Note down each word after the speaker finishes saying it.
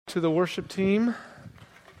to the worship team.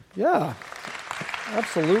 Yeah,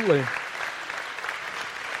 absolutely.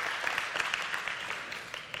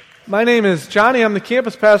 My name is Jonny. I'm the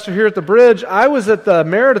campus pastor here at the Bridge. I was at the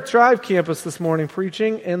Meredith Drive campus this morning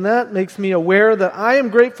preaching, and that makes me aware that I am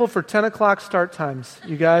grateful for 10 o'clock start times,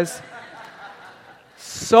 you guys.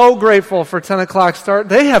 So grateful for 10 o'clock start.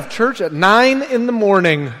 They have church at 9 in the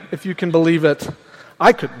morning, if you can believe it.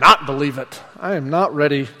 I could not believe it. I am not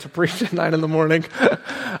ready to preach at 9 in the morning.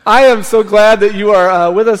 I am so glad that you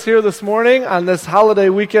are with us here this morning on this holiday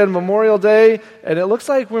weekend, Memorial Day, and it looks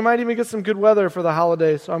like we might even get some good weather for the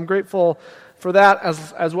holiday, so I'm grateful for that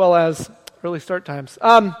as well as late start times.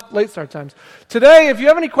 Today, if you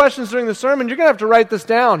have any questions during the sermon, you're going to have to write this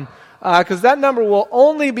down because that number will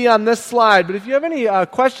only be on this slide, but if you have any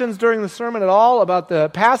questions during the sermon at all about the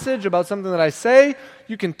passage, about something that I say,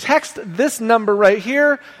 you can text this number right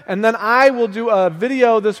here, and then I will do a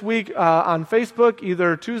video this week on Facebook,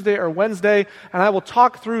 either Tuesday or Wednesday, and I will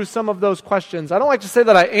talk through some of those questions. I don't like to say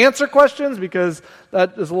that I answer questions because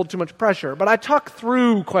that is a little too much pressure, but I talk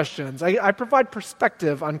through questions. I provide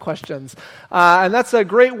perspective on questions, and that's a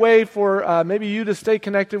great way for maybe you to stay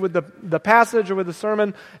connected with the passage or with the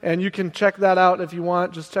sermon, and you can check that out if you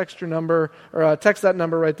want. Just text your number, or text that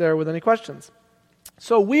number right there with any questions.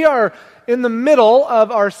 So we are in the middle of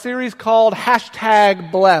our series called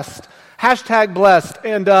 #Blessed. #Blessed.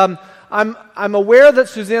 And I'm aware that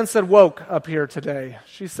Suzanne said woke up here today.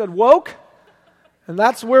 She said woke, and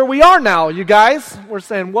that's where we are now, you guys. We're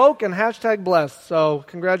saying woke and #blessed. So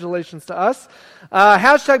congratulations to us.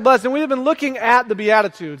 #blessed. And we have been looking at the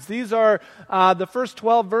Beatitudes. These are the first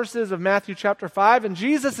 12 verses of Matthew chapter 5. And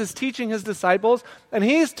Jesus is teaching his disciples, and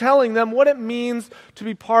he's telling them what it means to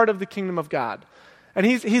be part of the kingdom of God. And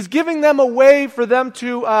he's giving them a way for them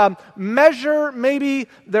to measure maybe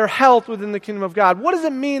their health within the kingdom of God. What does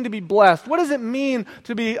it mean to be blessed? What does it mean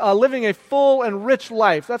to be living a full and rich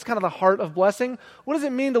life? That's kind of the heart of blessing. What does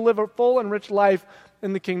it mean to live a full and rich life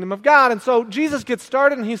in the kingdom of God? And so Jesus gets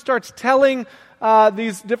started and he starts telling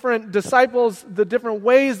these different disciples the different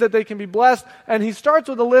ways that they can be blessed. And he starts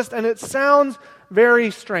with a list, and it sounds very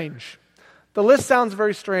strange. The list sounds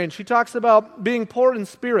very strange. He talks about being poor in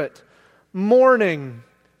spirit, mourning,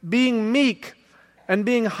 being meek, and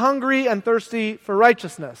being hungry and thirsty for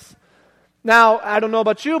righteousness. Now, I don't know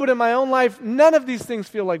about you, but in my own life, none of these things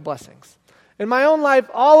feel like blessings. In my own life,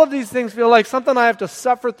 all of these things feel like something I have to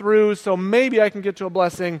suffer through, so maybe I can get to a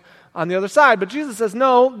blessing on the other side. But Jesus says,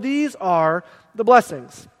 no, these are the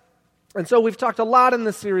blessings. And so we've talked a lot in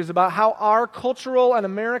this series about how our cultural and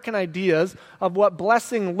American ideas of what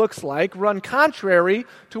blessing looks like run contrary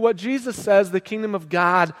to what Jesus says the kingdom of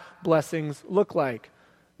God blessings look like.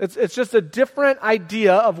 It's just a different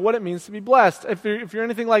idea of what it means to be blessed. If you're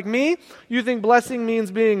anything like me, you think blessing means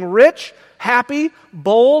being rich, happy,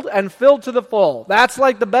 bold, and filled to the full. That's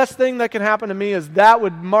like the best thing that can happen to me, is that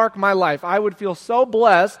would mark my life. I would feel so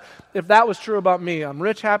blessed if that was true about me. I'm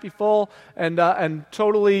rich, happy, full, and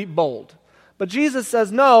totally bold. But Jesus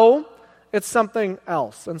says, no, it's something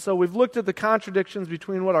else. And so we've looked at the contradictions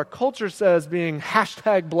between what our culture says being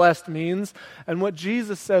 #blessed means and what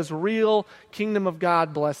Jesus says real kingdom of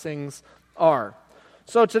God blessings are.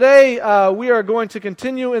 So today we are going to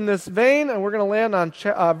continue in this vein, and we're going to land on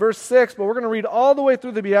verse 6, but we're going to read all the way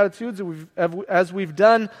through the Beatitudes as we've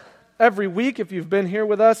done every week. If you've been here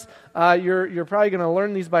with us, you're probably going to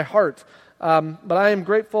learn these by heart. But I am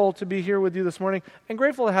grateful to be here with you this morning and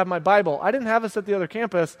grateful to have my Bible. I didn't have this at the other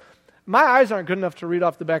campus. My eyes aren't good enough to read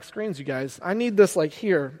off the back screens, you guys. I need this like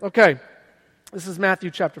here. Okay, this is Matthew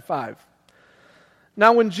chapter 5.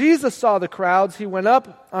 Now when Jesus saw the crowds, he went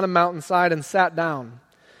up on a mountainside and sat down.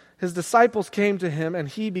 His disciples came to him, and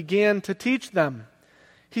he began to teach them.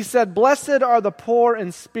 He said, "Blessed are the poor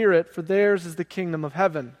in spirit, for theirs is the kingdom of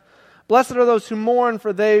heaven. Blessed are those who mourn,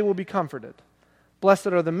 for they will be comforted. Blessed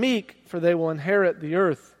are the meek, for they will inherit the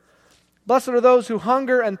earth. Blessed are those who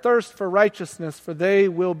hunger and thirst for righteousness, for they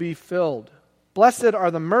will be filled. Blessed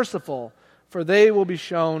are the merciful, for they will be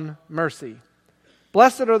shown mercy.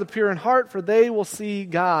 Blessed are the pure in heart, for they will see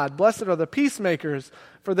God. Blessed are the peacemakers,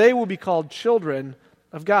 for they will be called children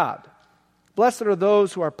of God. Blessed are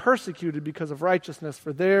those who are persecuted because of righteousness,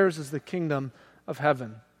 for theirs is the kingdom of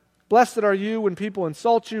heaven. Blessed are you when people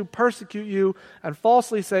insult you, persecute you, and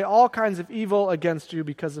falsely say all kinds of evil against you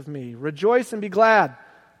because of me. Rejoice and be glad,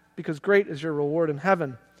 because great is your reward in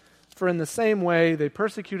heaven. For in the same way they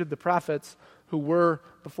persecuted the prophets who were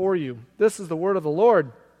before you." This is the word of the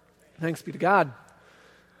Lord. Thanks be to God.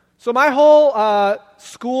 So my whole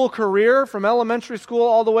school career, from elementary school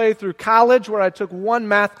all the way through college, where I took one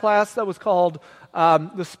math class that was called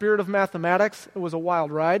The Spirit of Mathematics. It was a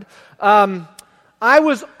wild ride. I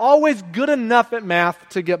was always good enough at math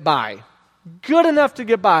to get by. Good enough to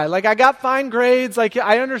get by. Like, I got fine grades, like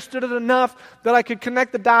I understood it enough that I could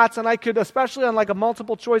connect the dots, and I could, especially on like a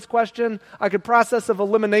multiple choice question, I could process of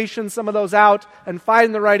elimination some of those out and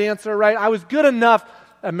find the right answer, right? I was good enough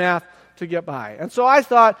at math to get by. And so I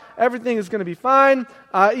thought everything is going to be fine.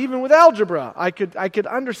 Even with algebra, I could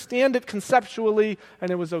understand it conceptually,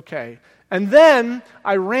 and it was okay. And then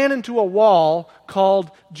I ran into a wall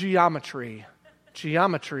called geometry.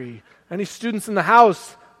 Geometry. Any students in the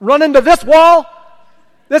house run into this wall?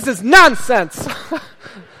 This is nonsense.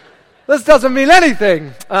 This doesn't mean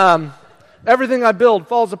anything. Everything I build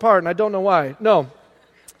falls apart, and I don't know why. No.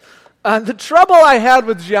 The trouble I had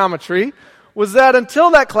with geometry was that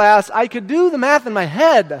until that class, I could do the math in my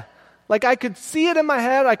head. Like, I could see it in my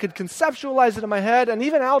head, I could conceptualize it in my head, and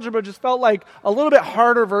even algebra just felt like a little bit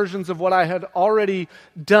harder versions of what I had already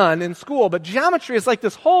done in school. But geometry is like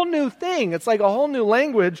this whole new thing. It's like a whole new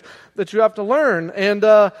language that you have to learn. And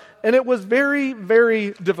it was very,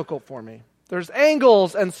 very difficult for me. There's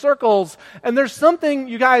angles and circles, and there's something,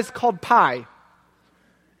 you guys, called pi.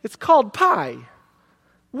 It's called pi.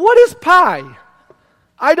 What is pi?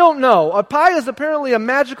 I don't know. A pi is apparently a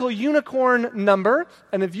magical unicorn number,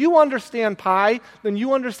 and if you understand pi, then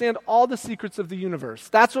you understand all the secrets of the universe.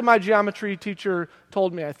 That's what my geometry teacher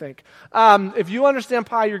told me, I think. If you understand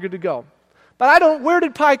pi, you're good to go. But where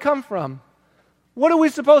did pi come from? What are we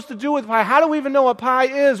supposed to do with pi? How do we even know what pi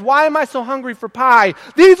is? Why am I so hungry for pi?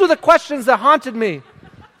 These were the questions that haunted me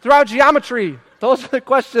throughout geometry. Those are the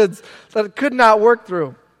questions that I could not work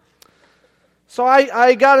through. So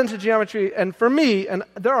I got into geometry, and for me, and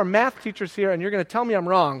there are math teachers here, and you're going to tell me I'm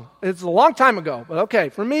wrong. It's a long time ago, but okay.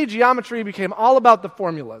 For me, geometry became all about the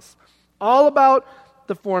formulas. All about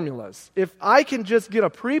the formulas. If I can just get a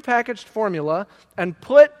prepackaged formula and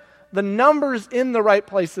put the numbers in the right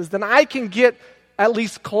places, then I can get at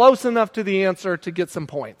least close enough to the answer to get some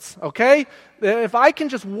points, okay? If I can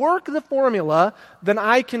just work the formula, then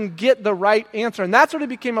I can get the right answer. And that's what it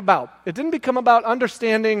became about. It didn't become about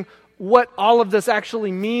understanding what all of this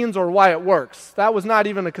actually means or why it works. That was not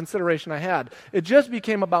even a consideration I had. It just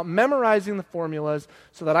became about memorizing the formulas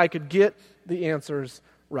so that I could get the answers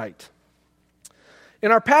right.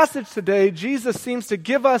 In our passage today, Jesus seems to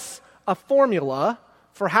give us a formula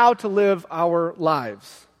for how to live our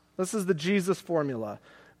lives. This is the Jesus formula.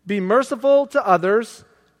 Be merciful to others,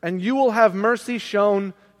 and you will have mercy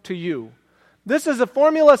shown to you. This is a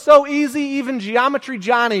formula so easy, even Geometry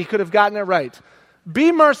Jonny could have gotten it right.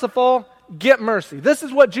 Be merciful, get mercy. This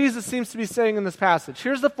is what Jesus seems to be saying in this passage.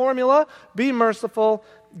 Here's the formula. Be merciful,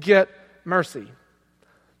 get mercy.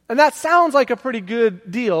 And that sounds like a pretty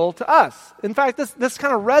good deal to us. In fact, this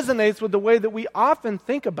kind of resonates with the way that we often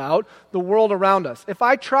think about the world around us. If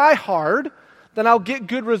I try hard, then I'll get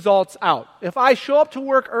good results out. If I show up to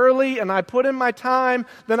work early and I put in my time,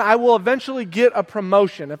 then I will eventually get a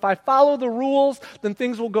promotion. If I follow the rules, then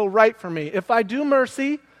things will go right for me. If I do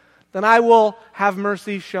mercy, then I will have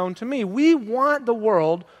mercy shown to me. We want the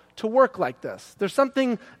world to work like this. There's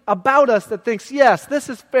something about us that thinks, yes, this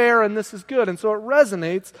is fair and this is good. And so it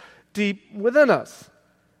resonates deep within us.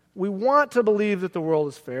 We want to believe that the world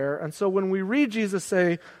is fair. And so when we read Jesus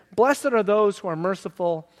say, blessed are those who are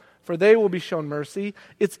merciful, for they will be shown mercy,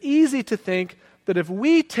 it's easy to think that if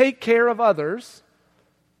we take care of others,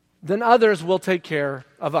 then others will take care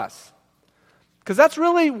of us. Because that's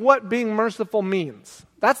really what being merciful means.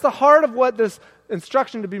 That's the heart of what this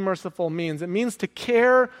instruction to be merciful means. It means to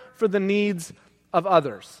care for the needs of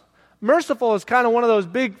others. Merciful is kind of one of those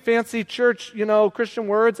big, fancy church, Christian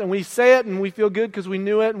words, and we say it and we feel good because we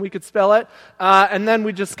knew it and we could spell it, and then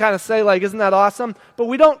we just kind of say, like, isn't that awesome? But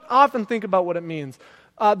we don't often think about what it means.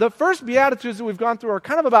 The first Beatitudes that we've gone through are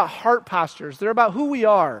kind of about heart postures. They're about who we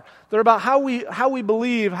are. They're about how we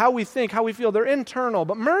believe, how we think, how we feel. They're internal.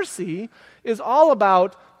 But mercy is all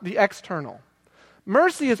about the external.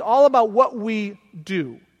 Mercy is all about what we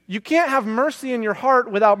do. You can't have mercy in your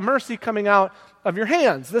heart without mercy coming out of your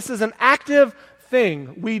hands. This is an active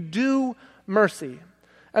thing. We do mercy.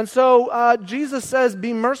 And so Jesus says,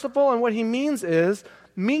 be merciful, and what he means is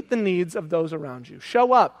meet the needs of those around you.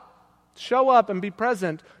 Show up. Show up and be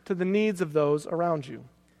present to the needs of those around you.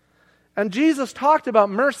 And Jesus talked about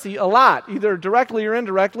mercy a lot, either directly or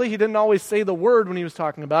indirectly. He didn't always say the word when he was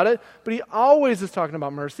talking about it, but he always is talking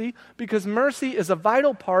about mercy because mercy is a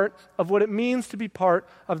vital part of what it means to be part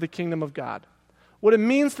of the kingdom of God. What it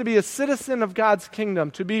means to be a citizen of God's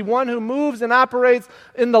kingdom, to be one who moves and operates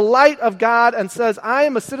in the light of God and says, I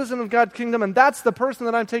am a citizen of God's kingdom, and that's the person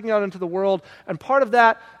that I'm taking out into the world. And part of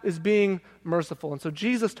that is being merciful. And so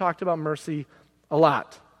Jesus talked about mercy a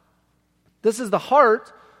lot. This is the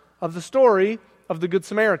heart of the story of the Good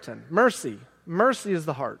Samaritan. Mercy. Mercy is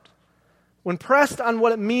the heart. When pressed on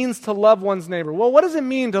what it means to love one's neighbor. Well, what does it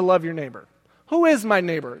mean to love your neighbor? Who is my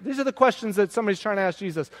neighbor? These are the questions that somebody's trying to ask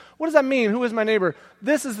Jesus. What does that mean? Who is my neighbor?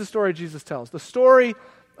 This is the story Jesus tells. The story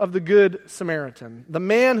of the Good Samaritan. The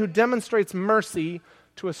man who demonstrates mercy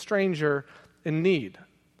to a stranger in need.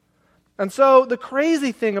 And so the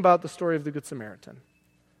crazy thing about the story of the Good Samaritan,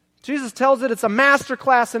 Jesus tells it, it's a master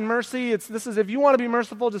class in mercy. This is, if you want to be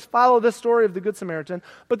merciful, just follow this story of the Good Samaritan.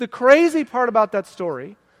 But the crazy part about that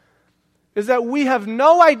story is that we have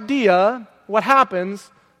no idea what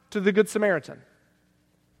happens to the Good Samaritan.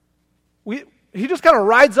 He just kind of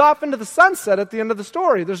rides off into the sunset at the end of the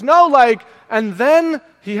story. There's no and then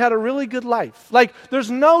he had a really good life.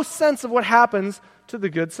 There's no sense of what happens to the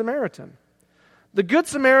Good Samaritan. The Good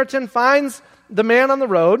Samaritan finds the man on the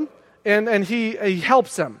road, and he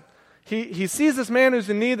helps him. He sees this man who's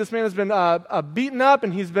in need. This man has been beaten up,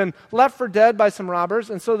 and he's been left for dead by some robbers.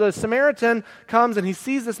 And so the Samaritan comes, and he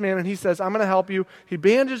sees this man, and he says, I'm going to help you. He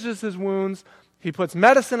bandages his wounds. He puts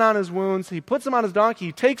medicine on his wounds. He puts him on his donkey.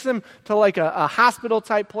 He takes him to a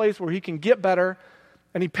hospital-type place where he can get better.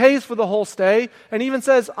 And he pays for the whole stay. And he even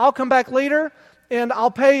says, I'll come back later, and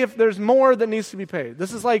I'll pay if there's more that needs to be paid.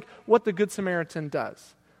 This is what the Good Samaritan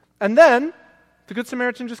does. And then the Good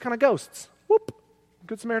Samaritan just kind of ghosts. Whoop.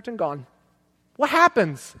 Good Samaritan gone. What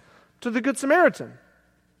happens to the Good Samaritan?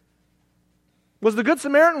 Was the Good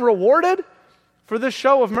Samaritan rewarded for this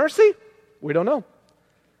show of mercy? We don't know.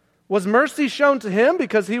 Was mercy shown to him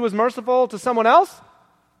because he was merciful to someone else?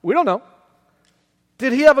 We don't know.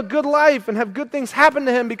 Did he have a good life and have good things happen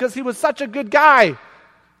to him because he was such a good guy?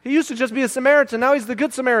 He used to just be a Samaritan. Now he's the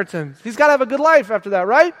Good Samaritan. He's got to have a good life after that,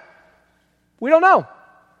 right? We don't know.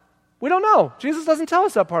 We don't know. Jesus doesn't tell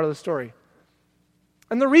us that part of the story.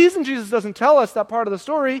 And the reason Jesus doesn't tell us that part of the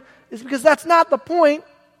story is because that's not the point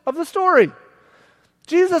of the story.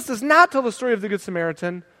 Jesus does not tell the story of the Good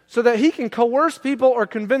Samaritan so that he can coerce people or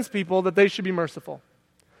convince people that they should be merciful.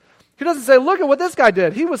 He doesn't say, look at what this guy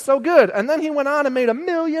did. He was so good. And then he went on and made $1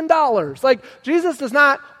 million. Jesus does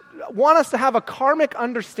not want us to have a karmic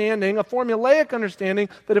understanding, a formulaic understanding,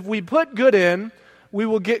 that if we put good in, we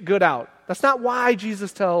will get good out. That's not why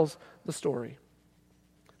Jesus tells the story.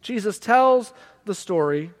 Jesus tells the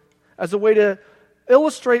story as a way to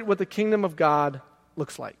illustrate what the kingdom of God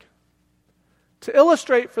looks like. To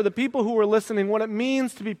illustrate for the people who are listening what it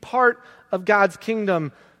means to be part of God's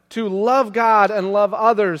kingdom, to love God and love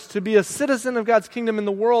others, to be a citizen of God's kingdom in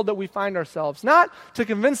the world that we find ourselves. Not to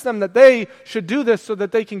convince them that they should do this so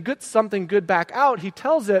that they can get something good back out. He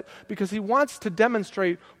tells it because he wants to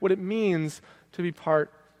demonstrate what it means to be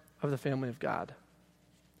part of the family of God.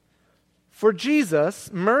 For Jesus,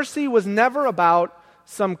 mercy was never about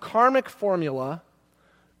some karmic formula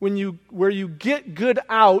where you get good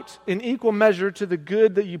out in equal measure to the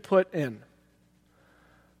good that you put in.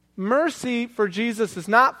 Mercy for Jesus is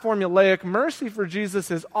not formulaic. Mercy for Jesus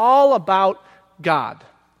is all about God.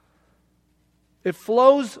 It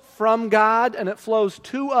flows from God, and it flows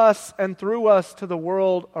to us and through us to the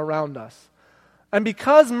world around us. And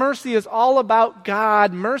because mercy is all about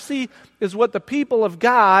God, mercy is what the people of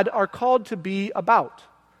God are called to be about.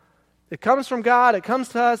 It comes from God, it comes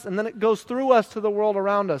to us, and then it goes through us to the world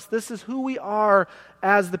around us. This is who we are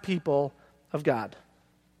as the people of God.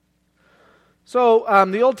 So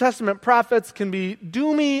the Old Testament prophets can be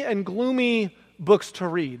doomy and gloomy books to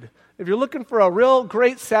read. If you're looking for a real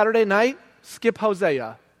great Saturday night, skip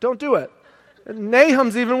Hosea. Don't do it.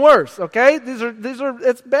 Nahum's even worse, okay?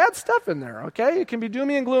 It's bad stuff in there, okay? It can be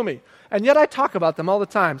doomy and gloomy. And yet I talk about them all the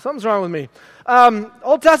time. Something's wrong with me.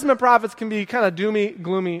 Old Testament prophets can be kind of doomy,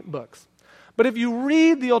 gloomy books. But if you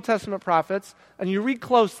read the Old Testament prophets and you read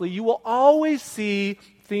closely, you will always see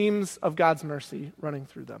themes of God's mercy running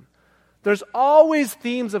through them. There's always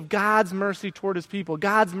themes of God's mercy toward his people,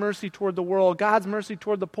 God's mercy toward the world, God's mercy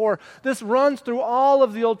toward the poor. This runs through all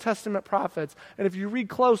of the Old Testament prophets. And if you read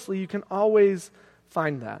closely, you can always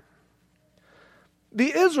find that.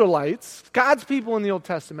 The Israelites, God's people in the Old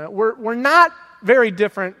Testament, were not very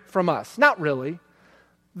different from us. Not really.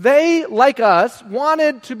 They, like us,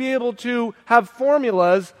 wanted to be able to have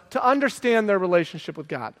formulas to understand their relationship with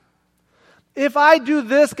God. If I do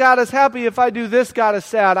this, God is happy. If I do this, God is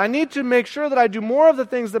sad. I need to make sure that I do more of the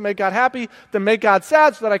things that make God happy than make God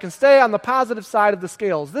sad so that I can stay on the positive side of the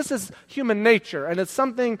scales. This is human nature, and it's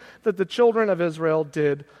something that the children of Israel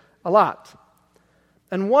did a lot.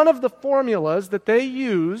 And one of the formulas that they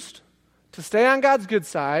used to stay on God's good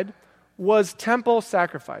side was temple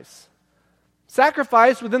sacrifice.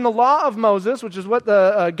 Sacrifice within the law of Moses, which is what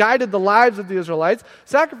guided the lives of the Israelites,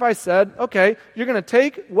 sacrifice said, okay, you're going to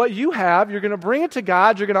take what you have, you're going to bring it to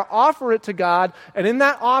God, you're going to offer it to God, and in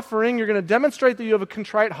that offering, you're going to demonstrate that you have a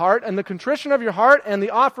contrite heart, and the contrition of your heart and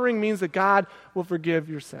the offering means that God will forgive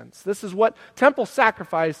your sins. This is what temple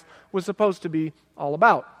sacrifice was supposed to be all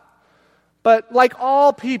about. But like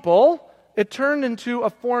all people, it turned into a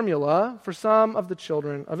formula for some of the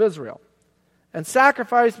children of Israel. And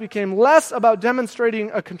sacrifice became less about demonstrating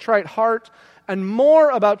a contrite heart and more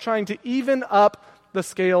about trying to even up the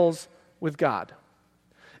scales with God.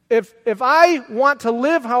 If I want to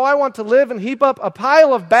live how I want to live and heap up a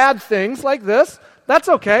pile of bad things like this, that's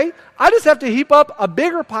okay. I just have to heap up a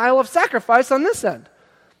bigger pile of sacrifice on this end.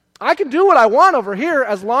 I can do what I want over here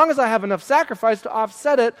as long as I have enough sacrifice to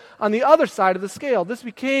offset it on the other side of the scale. This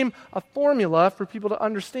became a formula for people to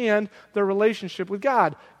understand their relationship with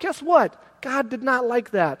God. Guess what? God did not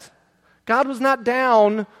like that. God was not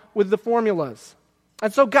down with the formulas.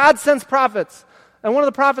 And so God sends prophets. And one of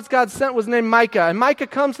the prophets God sent was named Micah. And Micah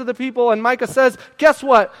comes to the people and Micah says, guess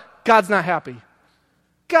what? God's not happy.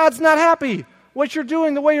 God's not happy. What you're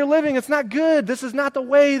doing, the way you're living, it's not good. This is not the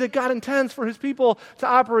way that God intends for his people to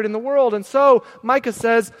operate in the world. And so Micah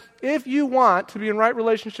says, if you want to be in right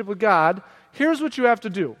relationship with God, here's what you have to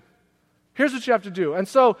do. Here's what you have to do. And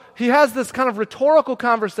so he has this kind of rhetorical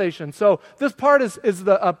conversation. So this part is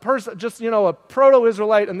a person, just, a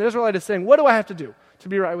proto-Israelite, and the Israelite is saying, what do I have to do to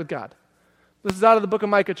be right with God? This is out of the book of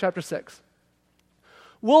Micah, chapter 6.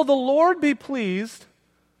 Will the Lord be pleased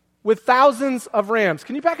with thousands of rams?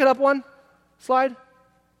 Can you back it up one slide?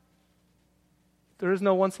 There is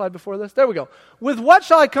no one slide before this. There we go. With what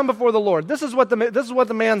shall I come before the Lord? This is what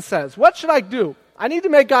the man says. What should I do? I need to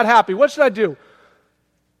make God happy. What should I do?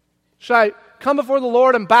 Should I come before the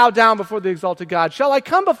Lord and bow down before the exalted God? Shall I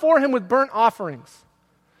come before him with burnt offerings?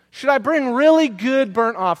 Should I bring really good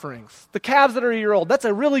burnt offerings? The calves that are a year old, that's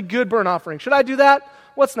a really good burnt offering. Should I do that?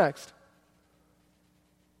 What's next?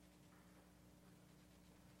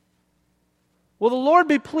 Will the Lord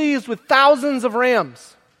be pleased with thousands of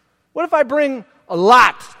rams? What if I bring a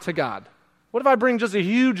lot to God? What if I bring just a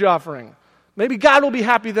huge offering? Maybe God will be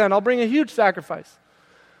happy then. I'll bring a huge sacrifice.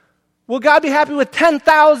 Will God be happy with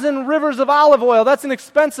 10,000 rivers of olive oil? That's an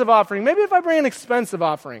expensive offering. Maybe if I bring an expensive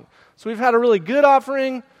offering. So we've had a really good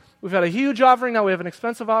offering. We've had a huge offering. Now we have an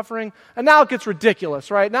expensive offering. And now it gets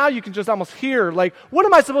ridiculous, right? Now you can just almost hear, what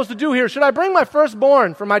am I supposed to do here? Should I bring my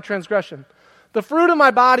firstborn for my transgression? The fruit of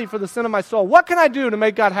my body for the sin of my soul. What can I do to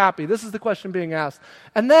make God happy? This is the question being asked.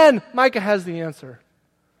 And then Micah has the answer.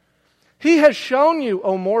 He has shown you,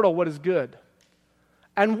 O mortal, what is good.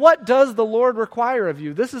 And what does the Lord require of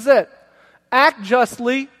you? This is it. Act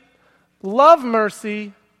justly, love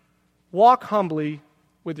mercy, walk humbly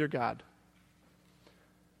with your God.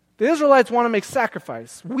 The Israelites want to make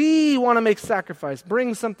sacrifice. We want to make sacrifice.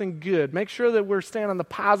 Bring something good. Make sure that we're staying on the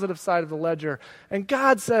positive side of the ledger. And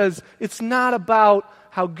God says it's not about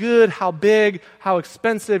how good, how big, how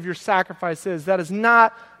expensive your sacrifice is. That is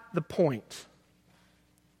not the point.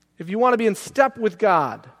 If you want to be in step with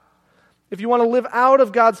God, if you want to live out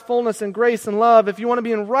of God's fullness and grace and love, if you want to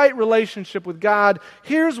be in right relationship with God,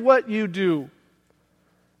 here's what you do.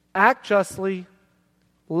 Act justly,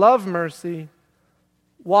 love mercy,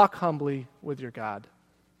 walk humbly with your God.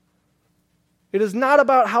 It is not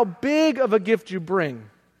about how big of a gift you bring.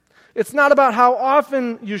 It's not about how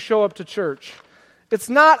often you show up to church. It's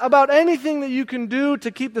not about anything that you can do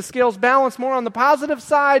to keep the scales balanced more on the positive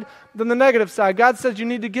side than the negative side. God says you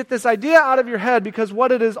need to get this idea out of your head because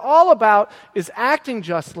what it is all about is acting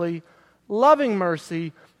justly, loving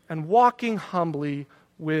mercy, and walking humbly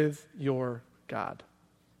with your God.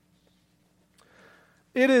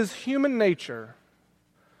 It is human nature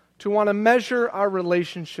to want to measure our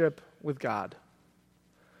relationship with God.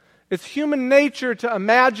 It's human nature to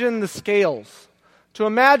imagine the scales, to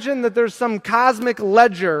imagine that there's some cosmic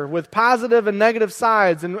ledger with positive and negative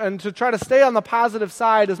sides, and to try to stay on the positive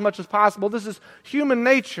side as much as possible. This is human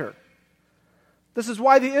nature. This is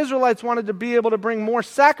why the Israelites wanted to be able to bring more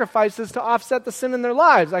sacrifices to offset the sin in their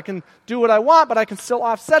lives. I can do what I want, but I can still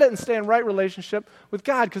offset it and stay in right relationship with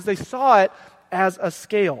God because they saw it as a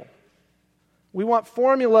scale. We want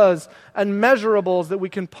formulas and measurables that we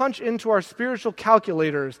can punch into our spiritual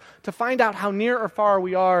calculators to find out how near or far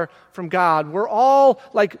we are from God. We're all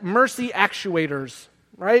like mercy actuators,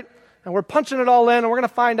 right? And we're punching it all in, and we're going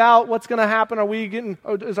to find out what's going to happen.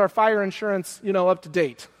 Is our fire insurance, up to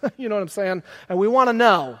date? You know what I'm saying? And we want to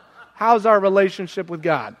know, how's our relationship with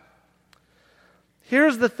God?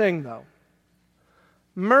 Here's the thing, though.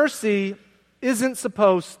 Mercy isn't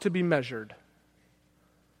supposed to be measured.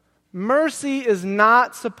 Mercy is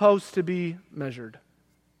not supposed to be measured.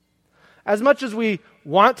 As much as we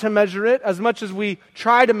want to measure it, as much as we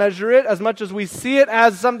try to measure it, as much as we see it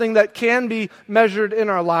as something that can be measured in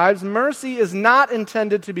our lives, mercy is not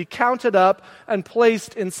intended to be counted up and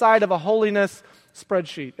placed inside of a holiness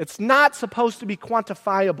spreadsheet. It's not supposed to be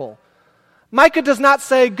quantifiable. Micah does not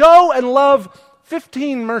say, go and love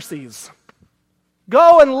 15 mercies.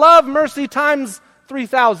 Go and love mercy times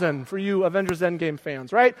 3,000 for you Avengers Endgame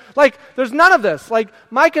fans, right? Like, there's none of this. Like,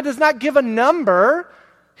 Micah does not give a number.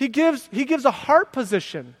 He gives a heart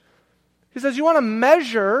position. He says, you want to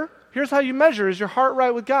measure, here's how you measure. Is your heart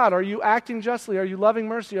right with God? Are you acting justly? Are you loving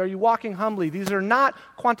mercy? Are you walking humbly? These are not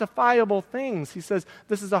quantifiable things. He says,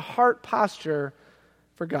 this is a heart posture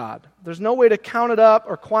for God. There's no way to count it up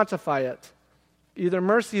or quantify it. Either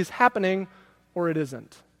mercy is happening or it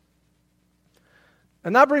isn't.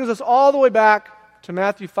 And that brings us all the way back to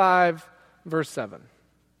Matthew 5, verse 7,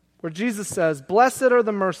 where Jesus says, blessed are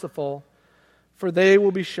the merciful, for they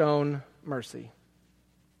will be shown mercy.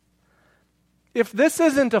 If this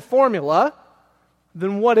isn't a formula,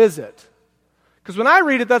 then what is it? Because when I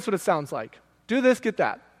read it, that's what it sounds like. Do this, get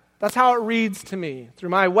that. That's how it reads to me, through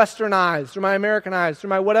my Western eyes, through my American eyes,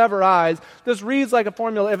 through my whatever eyes. This reads like a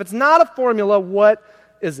formula. If it's not a formula, what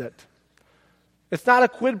is it? It's not a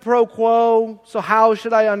quid pro quo, so how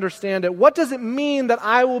should I understand it? What does it mean that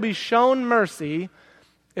I will be shown mercy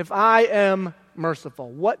if I am merciful?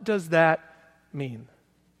 What does that mean?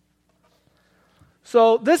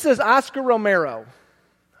 So this is Oscar Romero.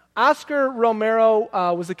 Oscar Romero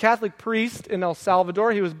was a Catholic priest in El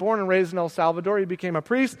Salvador. He was born and raised in El Salvador. He became a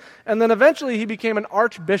priest, and then eventually he became an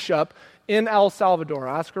archbishop in El Salvador.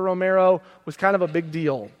 Oscar Romero was kind of a big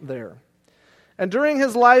deal there. And during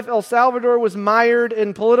his life, El Salvador was mired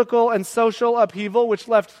in political and social upheaval, which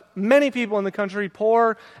left many people in the country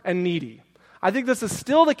poor and needy. I think this is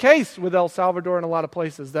still the case with El Salvador in a lot of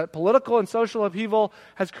places, that political and social upheaval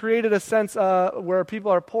has created a sense where people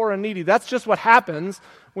are poor and needy. That's just what happens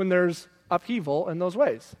when there's upheaval in those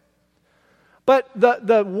ways. But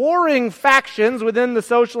the warring factions within the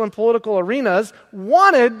social and political arenas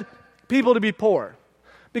wanted people to be poor.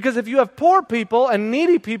 Because if you have poor people and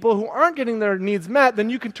needy people who aren't getting their needs met, then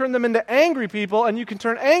you can turn them into angry people, and you can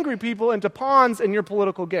turn angry people into pawns in your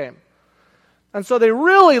political game. And so they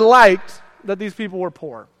really liked that these people were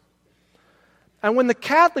poor. And when the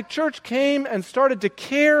Catholic Church came and started to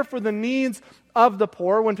care for the needs of the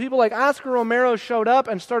poor, when people like Oscar Romero showed up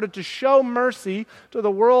and started to show mercy to the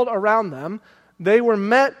world around them, they were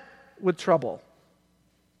met with trouble.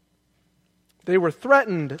 They were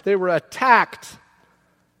threatened. They were attacked.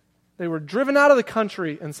 They were driven out of the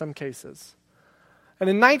country in some cases. And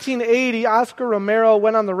in 1980, Oscar Romero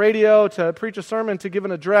went on the radio to preach a sermon, to give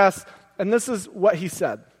an address, and this is what he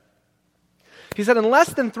said. He said, in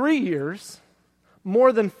less than 3 years,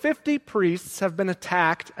 more than 50 priests have been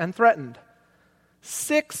attacked and threatened.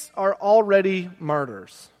 6 are already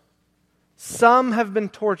martyrs. Some have been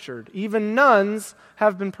tortured. Even nuns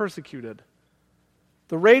have been persecuted.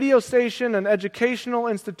 The radio station and educational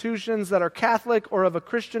institutions that are Catholic or of a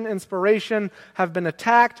Christian inspiration have been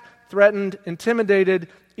attacked, threatened, intimidated,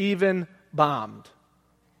 even bombed.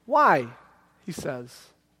 Why? He says.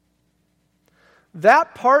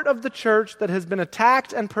 That part of the church that has been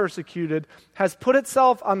attacked and persecuted has put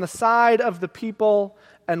itself on the side of the people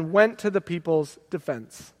and went to the people's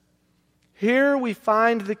defense. Here we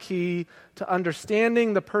find the key to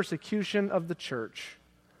understanding the persecution of the church,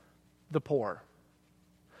 the poor.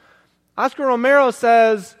 Oscar Romero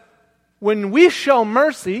says, when we show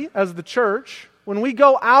mercy as the church, when we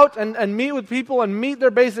go out and meet with people and meet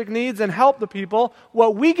their basic needs and help the people,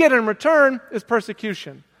 what we get in return is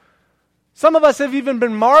persecution. Some of us have even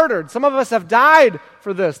been martyred. Some of us have died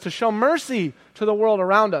for this, to show mercy to the world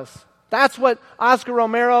around us. That's what Oscar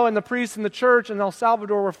Romero and the priests in the church in El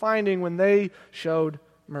Salvador were finding when they showed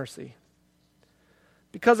mercy.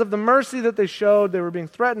 Because of the mercy that they showed, they were being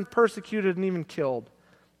threatened, persecuted, and even killed.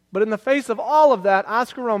 But in the face of all of that,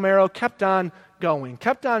 Oscar Romero kept on going,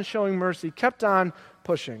 kept on showing mercy, kept on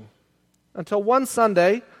pushing. Until one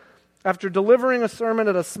Sunday, after delivering a sermon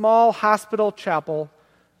at a small hospital chapel,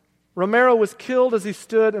 Romero was killed as he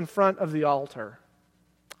stood in front of the altar.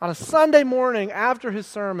 On a Sunday morning after his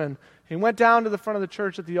sermon, he went down to the front of the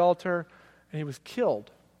church at the altar, and he was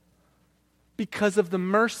killed because of the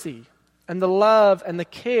mercy and the love and the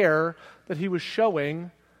care that he was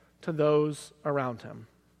showing to those around him.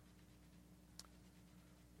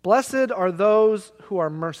 Blessed are those who are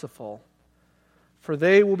merciful, for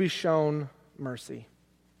they will be shown mercy.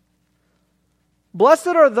 Blessed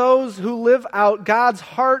are those who live out God's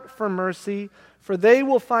heart for mercy, for they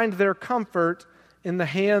will find their comfort in the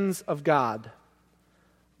hands of God.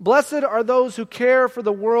 Blessed are those who care for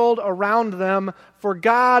the world around them, for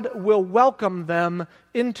God will welcome them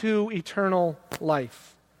into eternal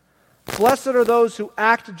life. Blessed are those who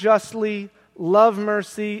act justly, love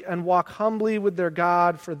mercy, and walk humbly with their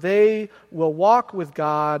God, for they will walk with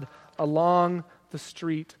God along the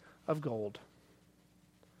street of gold.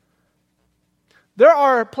 There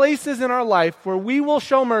are places in our life where we will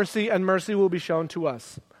show mercy and mercy will be shown to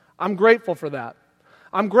us. I'm grateful for that.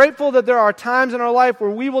 I'm grateful that there are times in our life where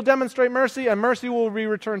we will demonstrate mercy and mercy will be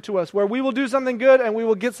returned to us, where we will do something good and we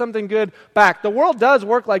will get something good back. The world does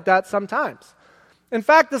work like that sometimes. In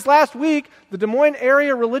fact, this last week, the Des Moines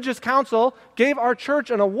Area Religious Council gave our church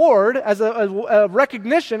an award as a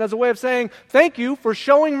recognition, as a way of saying, thank you for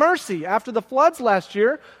showing mercy. After the floods last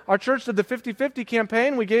year, our church did the 50-50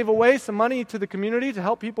 campaign. We gave away some money to the community to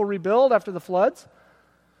help people rebuild after the floods.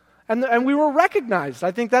 And we were recognized.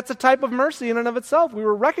 I think that's a type of mercy in and of itself. We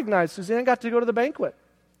were recognized. Suzanne got to go to the banquet.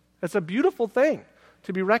 It's a beautiful thing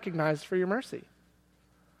to be recognized for your mercy.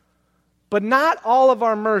 But not all of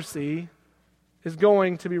our mercy is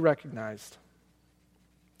going to be recognized.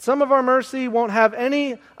 Some of our mercy won't have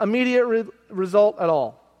any immediate result at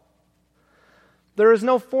all. There is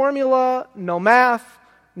no formula, no math,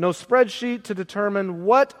 no spreadsheet to determine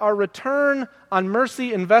what our return on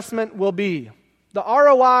mercy investment will be. The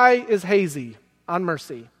ROI is hazy on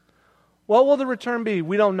mercy. What will the return be?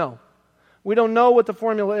 We don't know. We don't know what the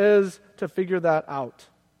formula is to figure that out.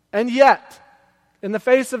 And yet, in the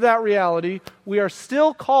face of that reality, we are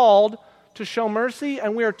still called to show mercy,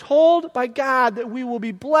 and we are told by God that we will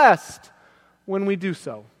be blessed when we do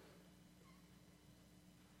so.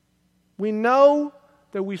 We know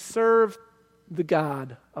that we serve the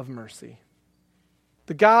God of mercy,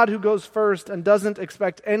 the God who goes first and doesn't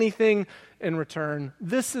expect anything in return.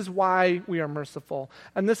 This is why we are merciful,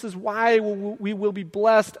 and this is why we will be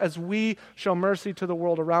blessed as we show mercy to the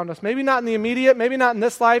world around us. Maybe not in the immediate, maybe not in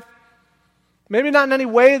this life, maybe not in any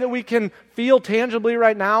way that we can feel tangibly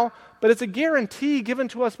right now, but it's a guarantee given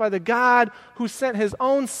to us by the God who sent his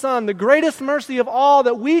own Son, the greatest mercy of all,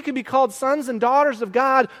 that we can be called sons and daughters of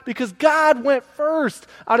God because God went first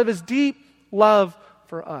out of his deep love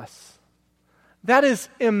for us. That is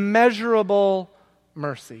immeasurable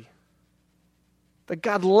mercy. That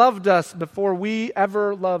God loved us before we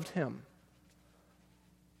ever loved him.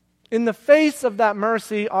 In the face of that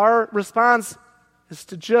mercy, our response is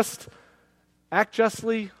to just act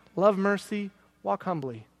justly, love mercy, walk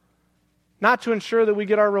humbly. Not to ensure that we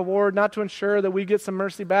get our reward, not to ensure that we get some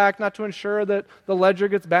mercy back, not to ensure that the ledger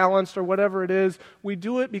gets balanced or whatever it is. We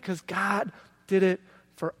do it because God did it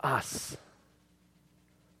for us.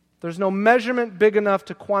 There's no measurement big enough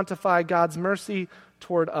to quantify God's mercy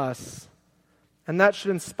toward us. And that should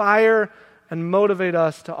inspire and motivate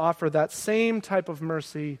us to offer that same type of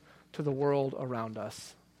mercy to the world around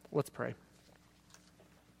us. Let's pray.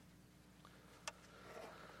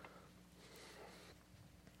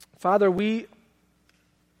 Father, we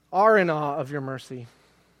are in awe of your mercy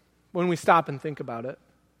when we stop and think about it.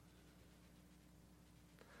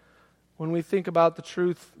 When we think about the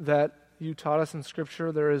truth that you taught us in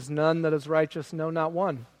Scripture, there is none that is righteous, no, not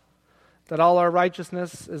one. That all our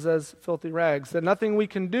righteousness is as filthy rags. That nothing we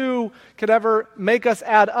can do could ever make us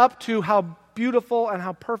add up to how beautiful and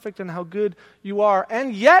how perfect and how good you are.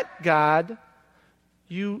 And yet, God,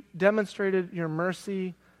 you demonstrated your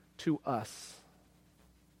mercy to us.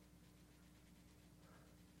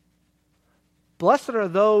 Blessed are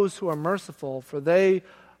those who are merciful, for they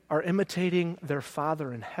are imitating their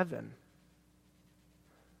Father in heaven,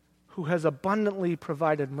 who has abundantly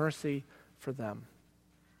provided mercy for them.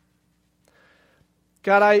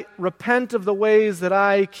 God, I repent of the ways that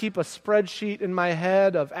I keep a spreadsheet in my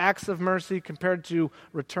head of acts of mercy compared to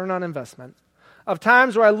return on investment. Of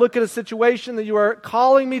times where I look at a situation that you are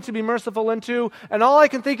calling me to be merciful into, and all I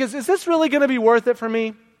can think is this really going to be worth it for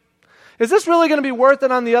me? Is this really going to be worth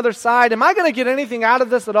it on the other side? Am I going to get anything out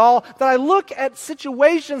of this at all? That I look at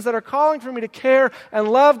situations that are calling for me to care and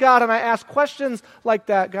love God, and I ask questions like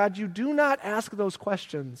that. God, you do not ask those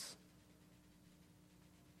questions.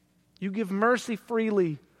 You give mercy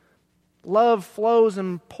freely. Love flows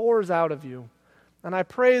and pours out of you. And I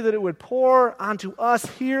pray that it would pour onto us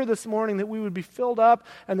here this morning, that we would be filled up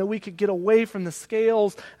and that we could get away from the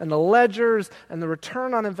scales and the ledgers and the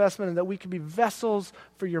return on investment, and that we could be vessels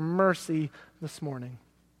for your mercy this morning.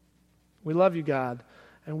 We love you, God,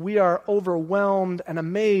 and we are overwhelmed and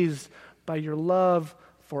amazed by your love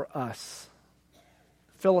for us.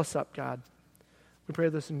 Fill us up, God. We pray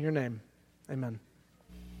this in your name. Amen.